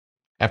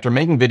After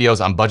making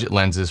videos on budget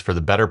lenses for the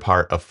better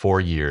part of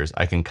 4 years,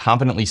 I can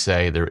confidently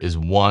say there is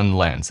one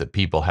lens that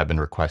people have been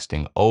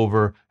requesting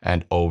over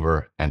and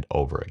over and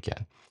over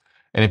again.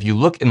 And if you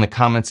look in the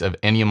comments of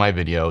any of my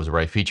videos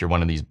where I feature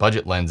one of these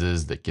budget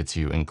lenses that gets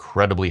you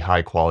incredibly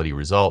high quality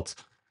results,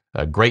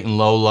 great in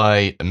low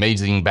light,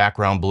 amazing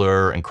background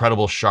blur,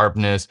 incredible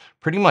sharpness,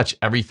 pretty much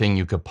everything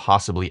you could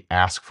possibly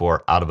ask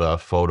for out of a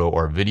photo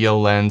or video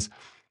lens,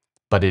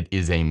 but it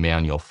is a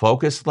manual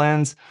focus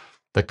lens,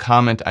 the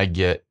comment I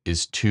get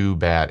is too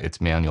bad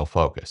it's manual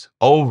focus.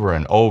 Over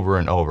and over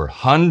and over,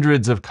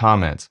 hundreds of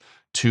comments,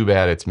 too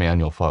bad it's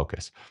manual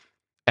focus.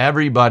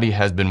 Everybody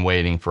has been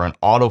waiting for an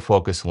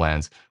autofocus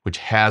lens which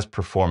has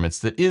performance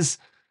that is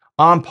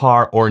on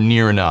par or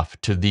near enough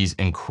to these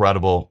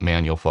incredible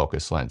manual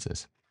focus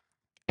lenses.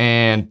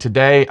 And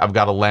today I've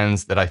got a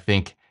lens that I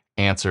think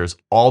answers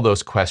all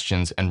those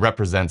questions and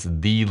represents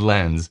the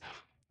lens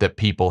that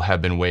people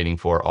have been waiting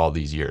for all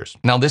these years.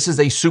 Now, this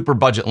is a super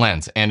budget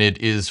lens, and it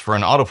is, for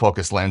an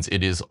autofocus lens,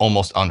 it is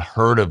almost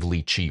unheard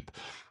ofly cheap.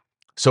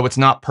 So it's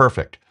not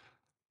perfect,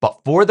 but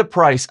for the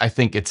price, I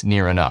think it's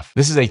near enough.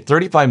 This is a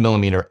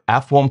 35mm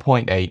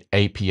f1.8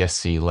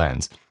 APS-C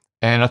lens.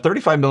 And a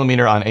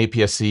 35mm on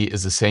APS-C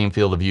is the same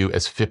field of view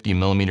as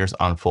 50mm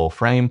on full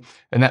frame.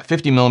 And that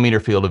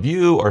 50mm field of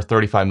view, or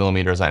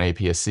 35mm on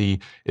APS-C,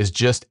 is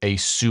just a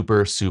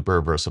super, super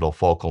versatile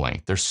focal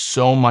length. There's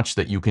so much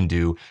that you can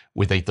do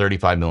with a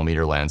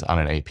 35mm lens on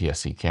an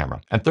APS-C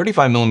camera. And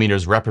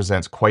 35mm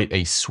represents quite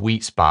a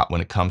sweet spot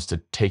when it comes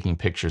to taking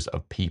pictures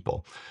of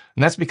people.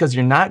 And that's because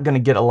you're not going to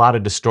get a lot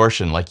of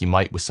distortion like you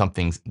might with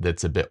something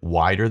that's a bit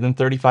wider than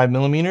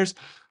 35mm,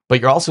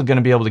 but you're also going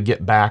to be able to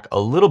get back a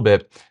little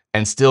bit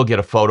and still get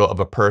a photo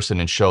of a person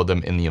and show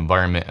them in the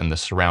environment and the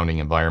surrounding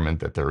environment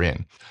that they're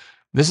in.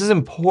 This is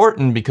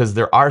important because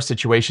there are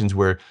situations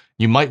where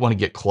you might want to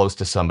get close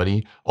to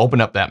somebody, open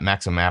up that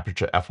maximum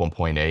aperture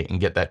f1.8 and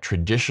get that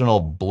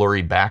traditional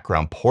blurry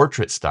background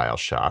portrait style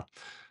shot.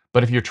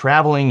 But if you're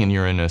traveling and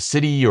you're in a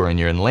city or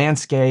you're in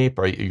landscape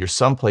or you're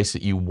someplace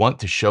that you want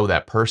to show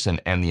that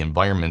person and the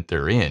environment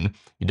they're in,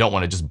 you don't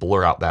want to just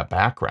blur out that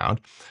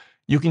background.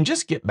 You can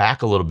just get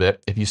back a little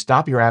bit. If you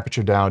stop your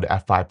aperture down to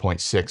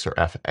f5.6 or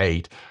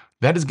f8,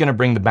 that is going to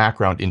bring the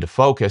background into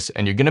focus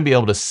and you're going to be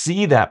able to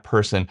see that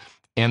person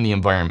and the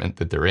environment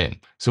that they're in.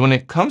 So when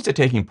it comes to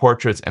taking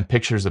portraits and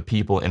pictures of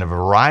people in a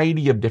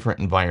variety of different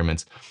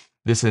environments,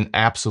 this is an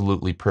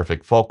absolutely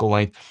perfect focal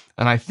length.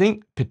 And I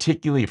think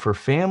particularly for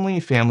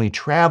family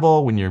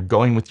travel, when you're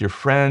going with your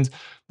friends,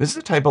 this is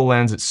the type of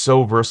lens that's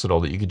so versatile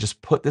that you could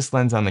just put this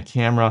lens on the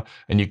camera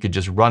and you could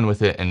just run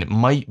with it, and it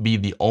might be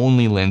the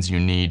only lens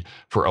you need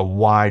for a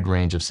wide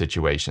range of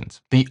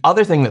situations. The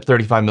other thing that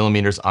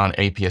 35mm on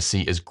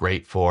APS-C is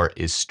great for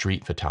is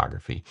street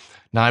photography.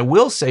 Now, I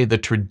will say the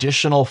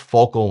traditional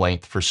focal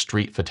length for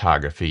street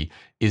photography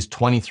is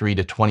 23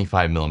 to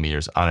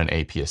 25mm on an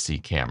APS-C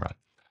camera.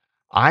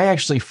 I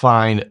actually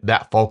find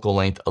that focal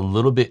length a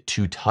little bit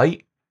too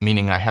tight,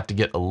 meaning I have to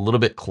get a little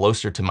bit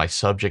closer to my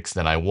subjects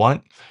than I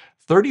want.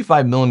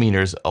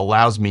 35mm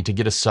allows me to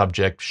get a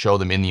subject, show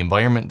them in the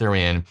environment they're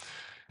in,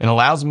 and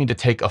allows me to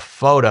take a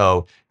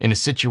photo in a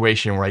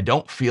situation where I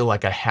don't feel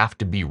like I have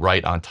to be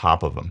right on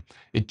top of them.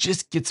 It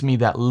just gets me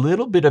that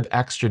little bit of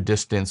extra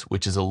distance,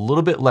 which is a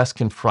little bit less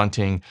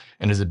confronting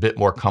and is a bit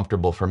more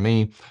comfortable for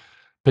me.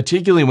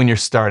 Particularly when you're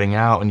starting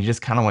out and you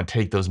just kind of want to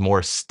take those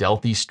more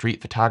stealthy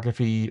street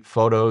photography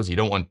photos. You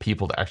don't want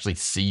people to actually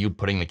see you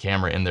putting the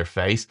camera in their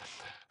face.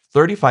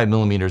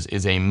 35mm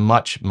is a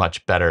much,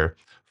 much better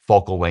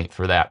focal length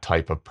for that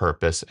type of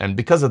purpose. And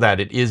because of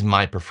that, it is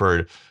my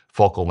preferred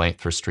focal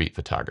length for street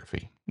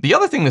photography. The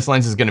other thing this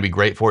lens is going to be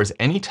great for is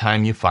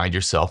anytime you find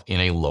yourself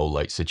in a low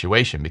light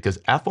situation, because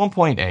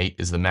f1.8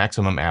 is the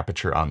maximum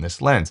aperture on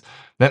this lens.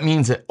 That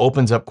means it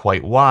opens up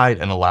quite wide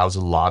and allows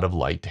a lot of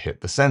light to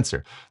hit the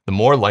sensor. The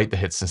more light that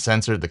hits the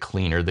sensor, the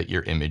cleaner that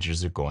your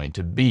images are going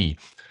to be.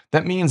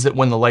 That means that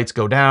when the lights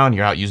go down,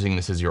 you're out using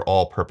this as your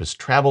all-purpose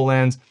travel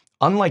lens.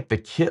 Unlike the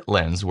kit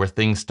lens where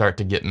things start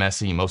to get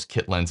messy, most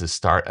kit lenses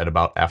start at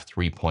about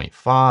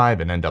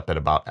f3.5 and end up at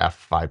about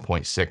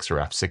f5.6 or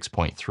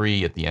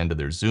f6.3 at the end of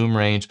their zoom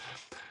range.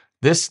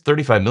 This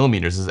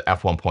 35mm is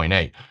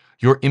f1.8.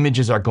 Your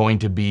images are going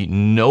to be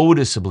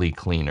noticeably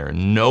cleaner,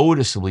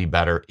 noticeably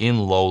better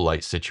in low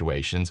light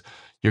situations.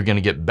 You're going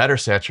to get better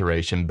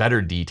saturation,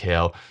 better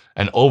detail,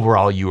 and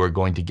overall you are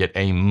going to get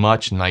a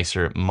much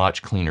nicer,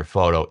 much cleaner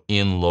photo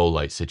in low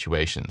light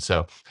situations.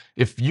 So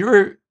if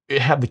you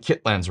have the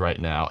kit lens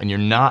right now and you're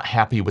not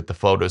happy with the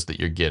photos that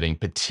you're getting,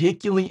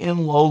 particularly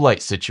in low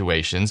light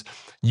situations,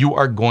 you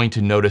are going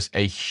to notice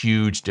a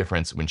huge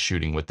difference when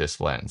shooting with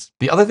this lens.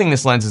 The other thing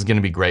this lens is going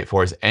to be great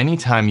for is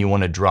anytime you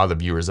want to draw the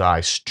viewer's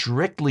eye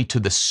strictly to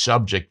the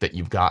subject that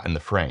you've got in the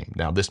frame.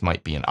 Now, this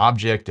might be an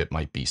object, it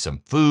might be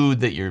some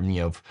food that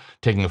you're,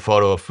 taking a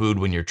photo of food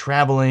when you're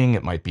traveling,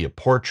 it might be a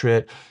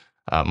portrait,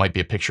 it might be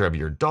a picture of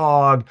your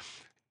dog.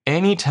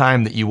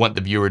 Anytime that you want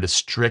the viewer to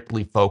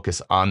strictly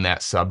focus on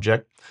that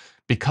subject,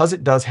 Because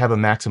it does have a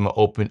maximum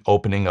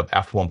opening of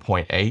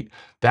f1.8,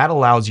 that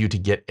allows you to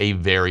get a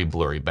very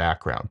blurry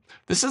background.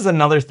 This is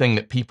another thing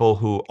that people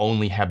who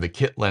only have the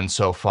kit lens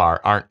so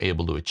far aren't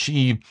able to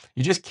achieve.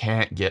 You just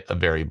can't get a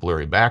very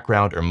blurry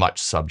background or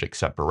much subject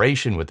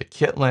separation with the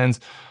kit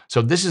lens.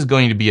 So this is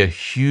going to be a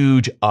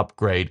huge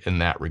upgrade in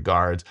that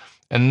regards.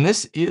 And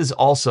this is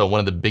also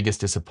one of the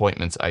biggest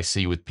disappointments I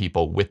see with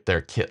people with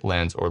their kit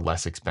lens or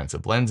less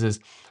expensive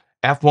lenses.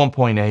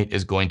 F1.8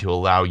 is going to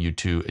allow you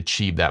to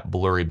achieve that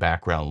blurry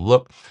background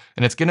look,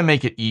 and it's going to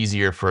make it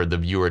easier for the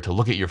viewer to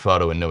look at your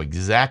photo and know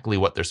exactly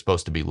what they're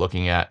supposed to be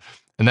looking at.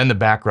 And then the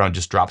background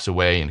just drops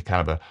away in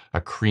kind of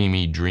a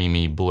creamy,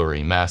 dreamy,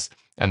 blurry mess,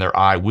 and their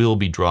eye will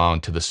be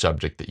drawn to the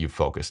subject that you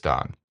focused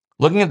on.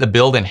 Looking at the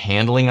build and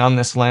handling on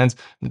this lens,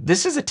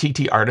 this is a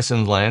TT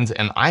Artisan lens,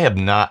 and I have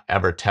not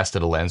ever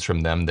tested a lens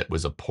from them that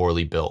was a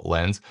poorly built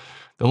lens.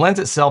 The lens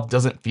itself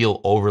doesn't feel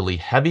overly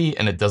heavy,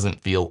 and it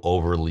doesn't feel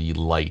overly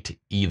light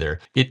either.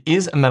 It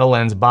is a metal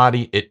lens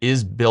body. It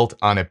is built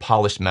on a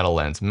polished metal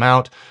lens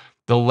mount.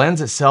 The lens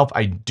itself,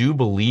 I do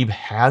believe,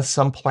 has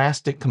some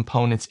plastic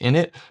components in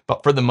it,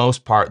 but for the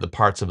most part, the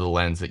parts of the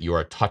lens that you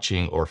are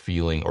touching or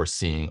feeling or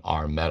seeing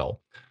are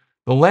metal.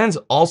 The lens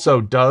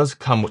also does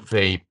come with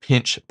a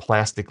pinch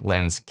plastic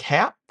lens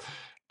cap,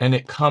 and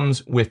it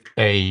comes with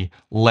a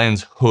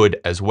lens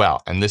hood as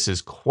well. And this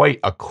is quite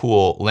a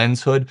cool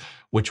lens hood,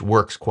 which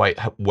works quite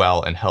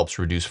well and helps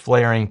reduce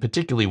flaring,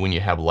 particularly when you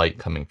have light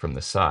coming from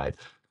the side.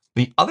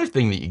 The other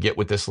thing that you get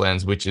with this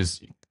lens, which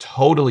is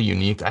totally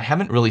unique, I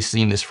haven't really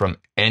seen this from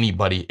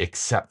anybody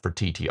except for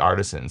TT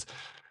Artisans,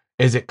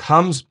 is it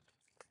comes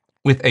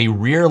with a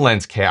rear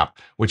lens cap,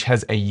 which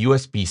has a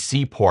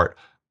USB-C port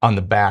on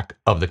the back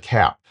of the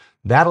cap.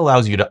 That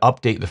allows you to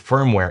update the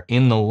firmware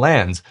in the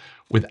lens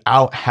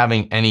without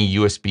having any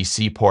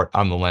USB-C port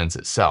on the lens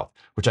itself,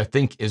 which I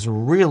think is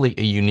really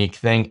a unique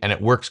thing, and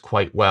it works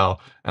quite well.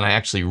 And I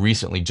actually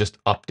recently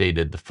just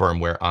updated the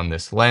firmware on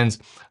this lens.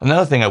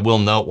 Another thing I will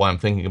note while I'm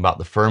thinking about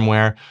the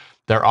firmware,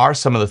 there are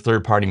some of the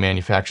third-party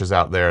manufacturers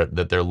out there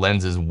that their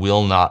lenses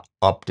will not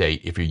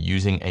update if you're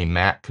using a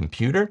Mac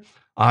computer.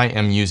 I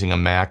am using a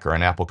Mac or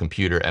an Apple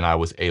computer, and I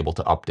was able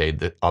to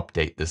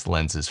update this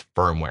lens's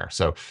firmware.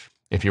 So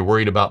if you're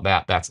worried about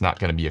that, that's not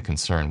going to be a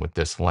concern with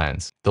this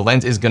lens. The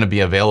lens is going to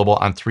be available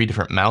on 3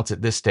 different mounts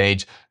at this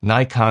stage: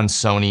 Nikon,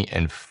 Sony,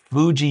 and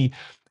Fuji.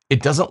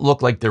 It doesn't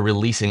look like they're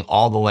releasing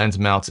all the lens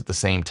mounts at the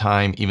same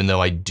time, even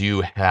though I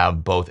do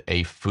have both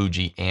a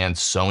Fuji and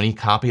Sony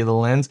copy of the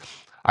lens.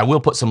 I will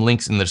put some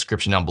links in the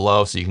description down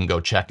below so you can go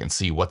check and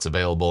see what's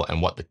available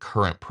and what the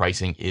current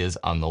pricing is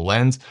on the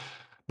lens.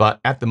 But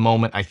at the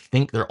moment, I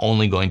think they're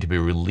only going to be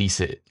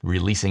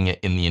releasing it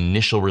in the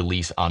initial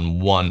release on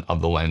one of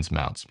the lens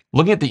mounts.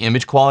 Looking at the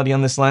image quality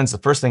on this lens, the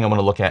first thing I want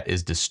to look at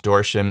is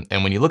distortion.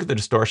 And when you look at the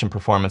distortion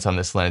performance on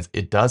this lens,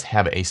 it does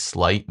have a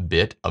slight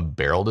bit of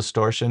barrel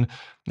distortion.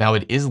 Now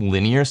it is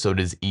linear, so it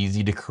is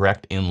easy to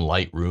correct in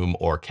Lightroom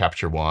or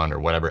Capture One or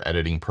whatever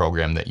editing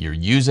program that you're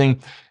using.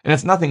 And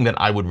it's nothing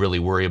that I would really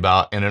worry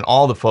about. And in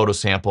all the photo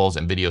samples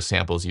and video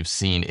samples you've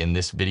seen in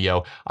this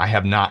video, I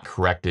have not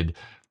corrected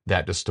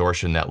that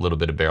distortion, that little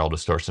bit of barrel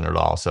distortion at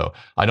all. So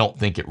I don't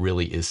think it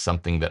really is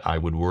something that I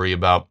would worry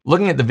about.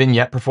 Looking at the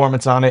vignette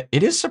performance on it,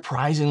 it is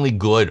surprisingly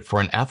good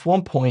for an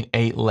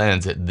f1.8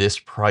 lens at this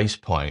price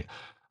point.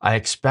 I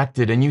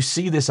expected, and you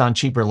see this on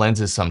cheaper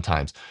lenses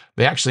sometimes,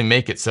 they actually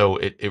make it so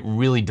it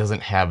really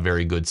doesn't have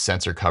very good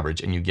sensor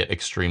coverage and you get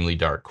extremely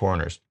dark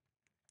corners.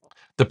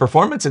 The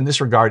performance in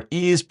this regard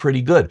is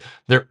pretty good.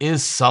 There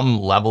is some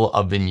level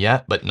of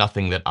vignette, but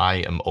nothing that I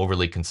am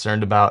overly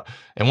concerned about.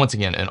 And once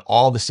again, in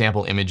all the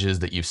sample images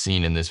that you've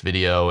seen in this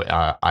video,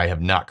 I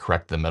have not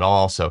corrected them at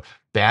all. So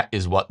that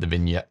is what the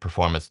vignette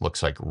performance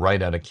looks like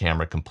right out of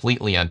camera,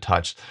 completely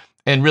untouched.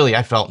 And really,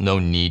 I felt no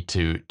need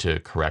to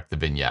correct the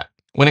vignette.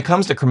 When it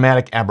comes to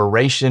chromatic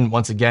aberration,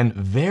 once again,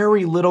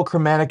 very little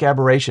chromatic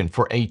aberration.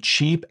 For a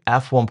cheap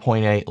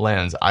f1.8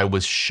 lens, I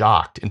was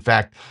shocked. In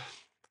fact,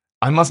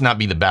 I must not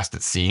be the best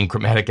at seeing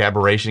chromatic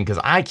aberration because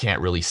I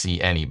can't really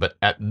see any, but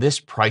at this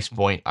price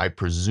point, I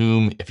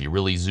presume if you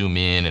really zoom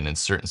in and in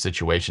certain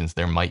situations,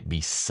 there might be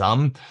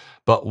some,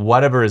 but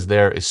whatever is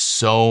there is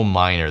so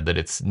minor that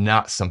it's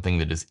not something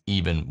that is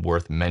even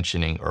worth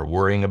mentioning or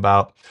worrying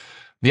about.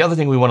 The other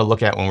thing we want to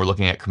look at when we're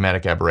looking at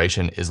chromatic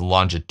aberration is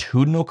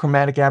longitudinal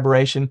chromatic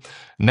aberration,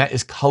 and that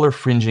is color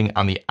fringing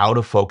on the out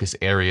of focus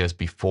areas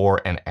before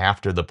and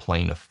after the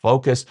plane of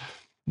focus.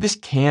 This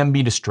can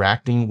be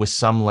distracting with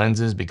some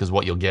lenses because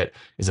what you'll get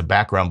is a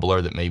background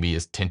blur that maybe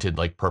is tinted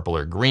like purple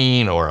or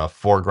green, or a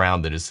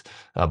foreground that is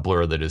a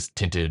blur that is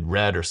tinted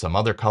red or some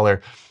other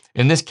color.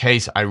 In this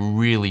case, I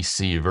really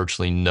see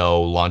virtually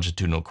no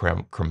longitudinal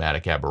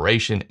chromatic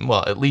aberration,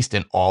 well, at least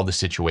in all the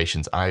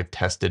situations I've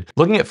tested.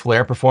 Looking at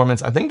flare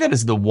performance, I think that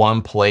is the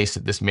one place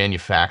that this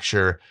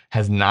manufacturer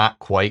has not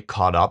quite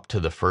caught up to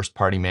the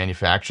first-party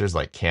manufacturers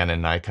like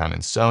Canon, Nikon,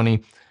 and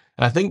Sony.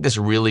 And I think this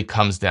really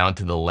comes down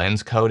to the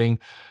lens coating.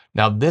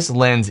 Now, this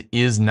lens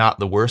is not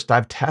the worst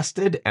I've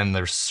tested, and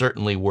there's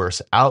certainly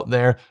worse out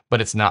there,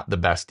 but it's not the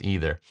best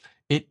either.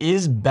 it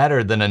is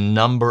better than a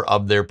number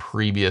of their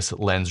previous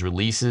lens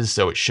releases,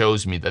 so it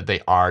shows me that they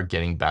are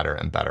getting better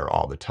and better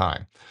all the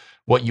time.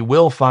 What you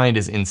will find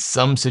is in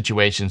some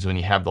situations when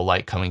you have the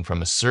light coming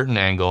from a certain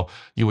angle,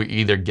 you will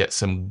either get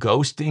some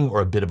ghosting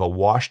or a bit of a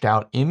washed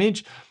out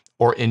image,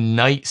 or in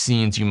night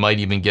scenes, you might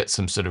even get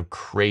some sort of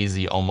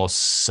crazy,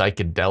 almost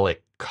psychedelic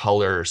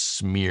color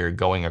smear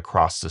going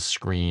across the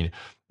screen,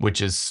 which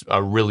is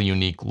a really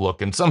unique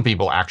look and some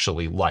people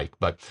actually like,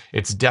 but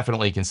it's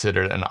definitely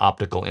considered an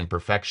optical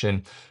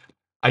imperfection.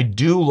 I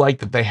do like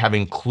that they have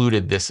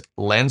included this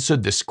lens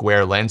hood, this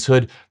square lens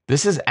hood.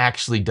 This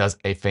actually does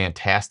a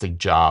fantastic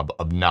job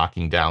of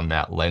knocking down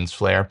that lens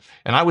flare.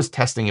 And I was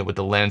testing it with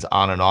the lens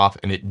on and off,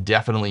 and it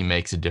definitely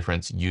makes a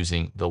difference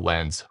using the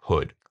lens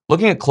hood.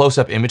 Looking at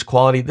close-up image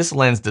quality, this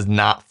lens does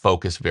not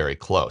focus very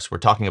close. We're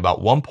talking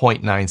about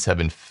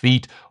 1.97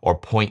 feet or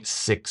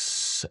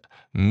 0.6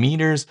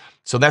 meters.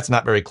 So that's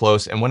not very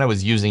close. And when I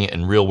was using it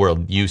in real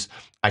world use,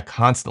 I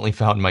constantly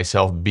found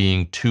myself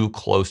being too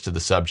close to the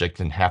subject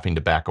and having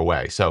to back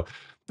away. So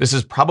this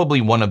is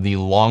probably one of the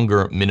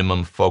longer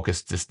minimum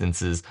focus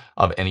distances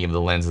of any of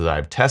the lenses that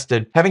I've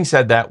tested. Having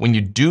said that, when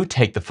you do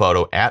take the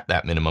photo at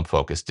that minimum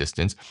focus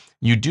distance,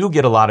 you do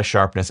get a lot of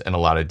sharpness and a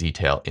lot of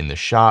detail in the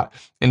shot.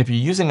 And if you're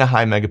using a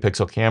high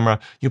megapixel camera,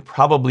 you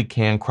probably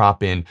can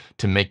crop in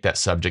to make that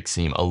subject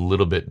seem a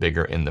little bit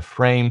bigger in the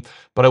frame,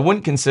 but I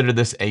wouldn't consider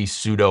this a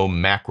pseudo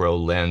macro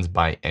lens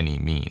by any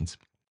means.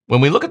 When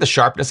we look at the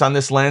sharpness on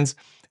this lens,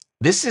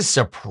 this is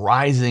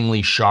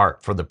surprisingly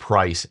sharp for the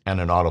price and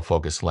an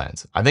autofocus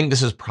lens. I think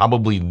this is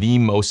probably the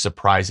most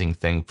surprising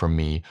thing for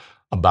me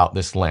about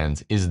this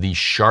lens is the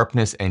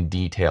sharpness and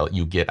detail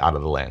you get out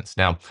of the lens.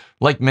 Now,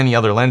 like many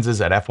other lenses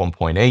at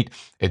f1.8,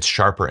 it's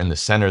sharper in the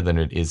center than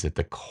it is at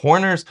the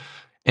corners,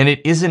 and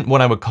it isn't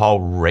what I would call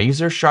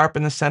razor sharp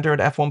in the center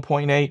at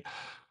f1.8.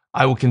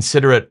 I would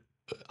consider it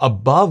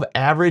above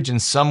average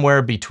and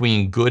somewhere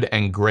between good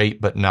and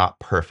great, but not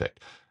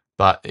perfect.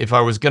 But if I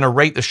was going to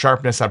rate the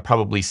sharpness, I'd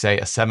probably say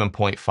a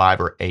 7.5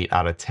 or 8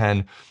 out of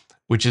 10,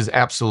 which is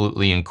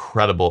absolutely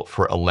incredible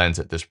for a lens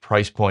at this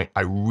price point.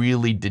 I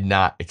really did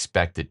not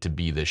expect it to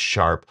be this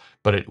sharp,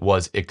 but it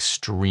was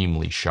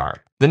extremely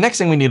sharp. The next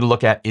thing we need to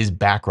look at is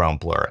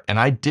background blur. And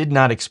I did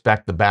not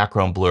expect the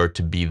background blur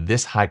to be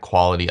this high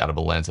quality out of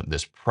a lens at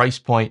this price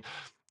point.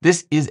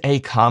 This is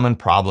a common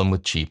problem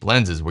with cheap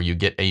lenses where you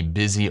get a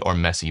busy or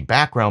messy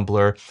background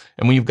blur.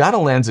 And when you've got a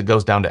lens that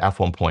goes down to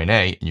f1.8,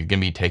 and you're gonna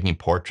be taking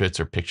portraits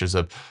or pictures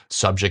of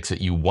subjects that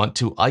you want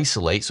to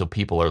isolate so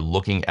people are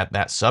looking at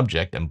that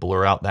subject and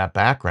blur out that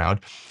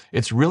background,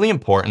 it's really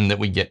important that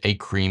we get a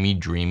creamy,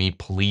 dreamy,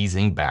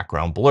 pleasing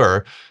background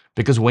blur.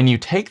 Because when you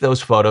take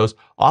those photos,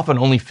 often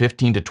only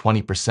 15 to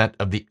 20%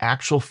 of the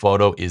actual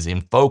photo is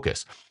in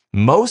focus.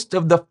 Most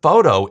of the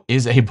photo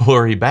is a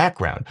blurry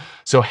background.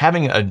 So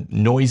having a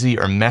noisy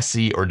or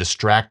messy or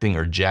distracting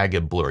or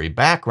jagged blurry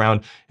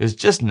background is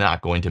just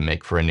not going to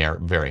make for a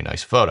very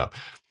nice photo.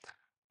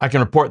 I can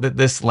report that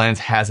this lens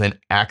has an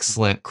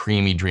excellent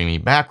creamy, dreamy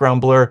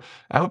background blur.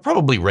 I would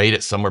probably rate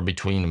it somewhere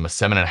between a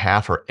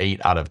 7.5 or 8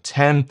 out of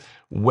 10,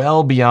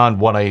 well beyond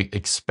what I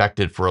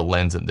expected for a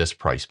lens at this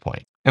price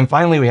point. And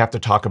finally, we have to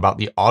talk about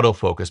the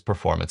autofocus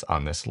performance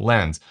on this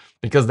lens,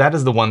 because that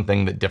is the one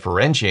thing that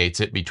differentiates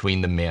it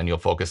between the manual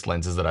focus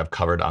lenses that I've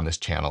covered on this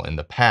channel in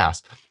the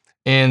past.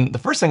 And the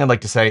first thing I'd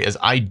like to say is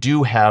I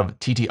do have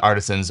TT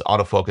Artisan's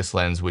autofocus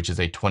lens, which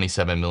is a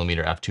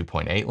 27mm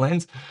f2.8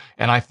 lens.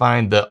 And I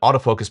find the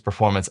autofocus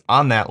performance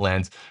on that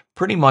lens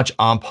pretty much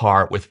on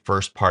par with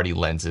first-party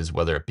lenses,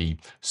 whether it be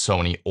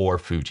Sony or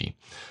Fuji.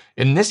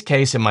 In this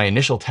case, in my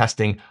initial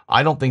testing,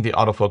 I don't think the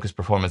autofocus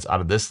performance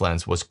out of this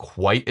lens was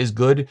quite as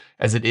good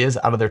as it is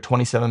out of their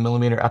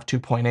 27mm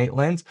f2.8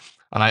 lens.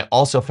 And I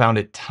also found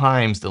at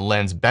times the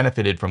lens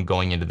benefited from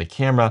going into the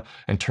camera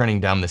and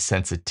turning down the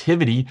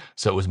sensitivity,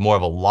 so it was more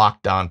of a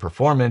locked on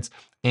performance,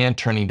 and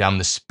turning down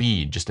the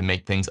speed just to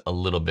make things a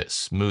little bit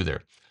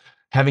smoother.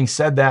 Having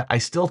said that, I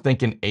still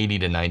think in 80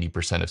 to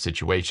 90% of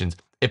situations,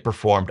 it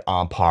performed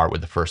on par with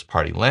the first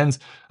party lens.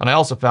 And I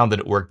also found that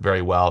it worked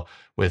very well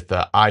with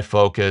eye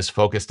focus,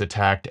 focus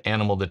detect,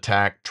 animal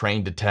detect,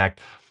 train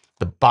detect,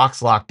 the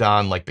box locked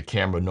on like the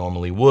camera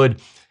normally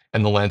would,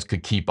 and the lens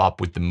could keep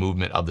up with the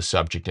movement of the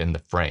subject in the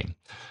frame.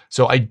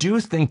 So I do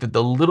think that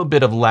the little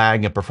bit of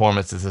lag in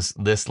performance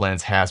this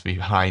lens has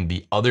behind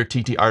the other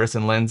TT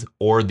Artisan lens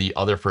or the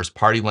other first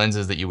party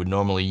lenses that you would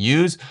normally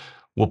use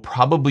will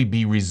probably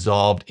be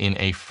resolved in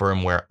a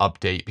firmware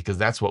update, because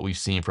that's what we've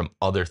seen from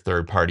other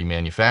third-party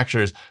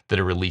manufacturers that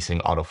are releasing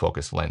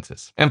autofocus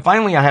lenses. And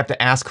finally, I have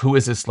to ask, who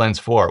is this lens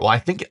for? Well, I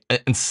think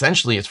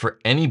essentially it's for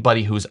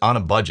anybody who's on a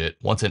budget,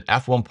 wants an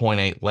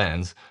f1.8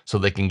 lens so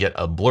they can get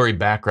a blurry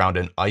background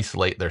and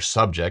isolate their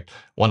subject,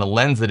 want a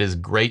lens that is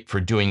great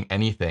for doing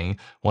anything,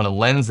 want a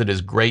lens that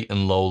is great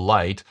in low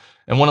light,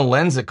 and want a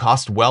lens that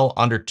costs well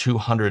under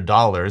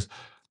 $200,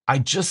 I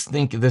just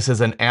think this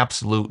is an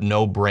absolute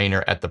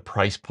no-brainer at the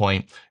price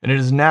point, and it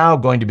is now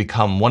going to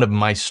become one of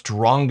my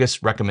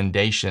strongest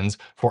recommendations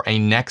for a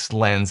next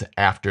lens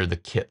after the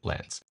kit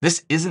lens.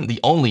 This isn't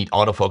the only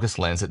autofocus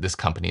lens that this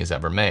company has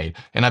ever made,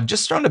 and I've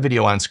just thrown a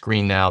video on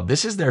screen now.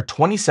 This is their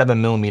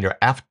 27mm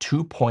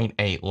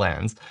f2.8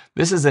 lens.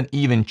 This is an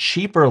even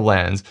cheaper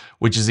lens,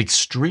 which is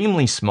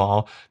extremely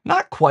small,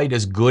 not quite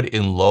as good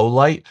in low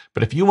light,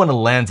 but if you want a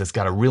lens that's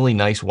got a really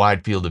nice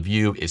wide field of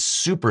view, is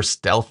super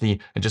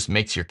stealthy, and just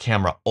makes your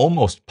camera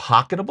almost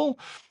pocketable,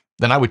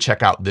 then I would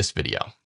check out this video.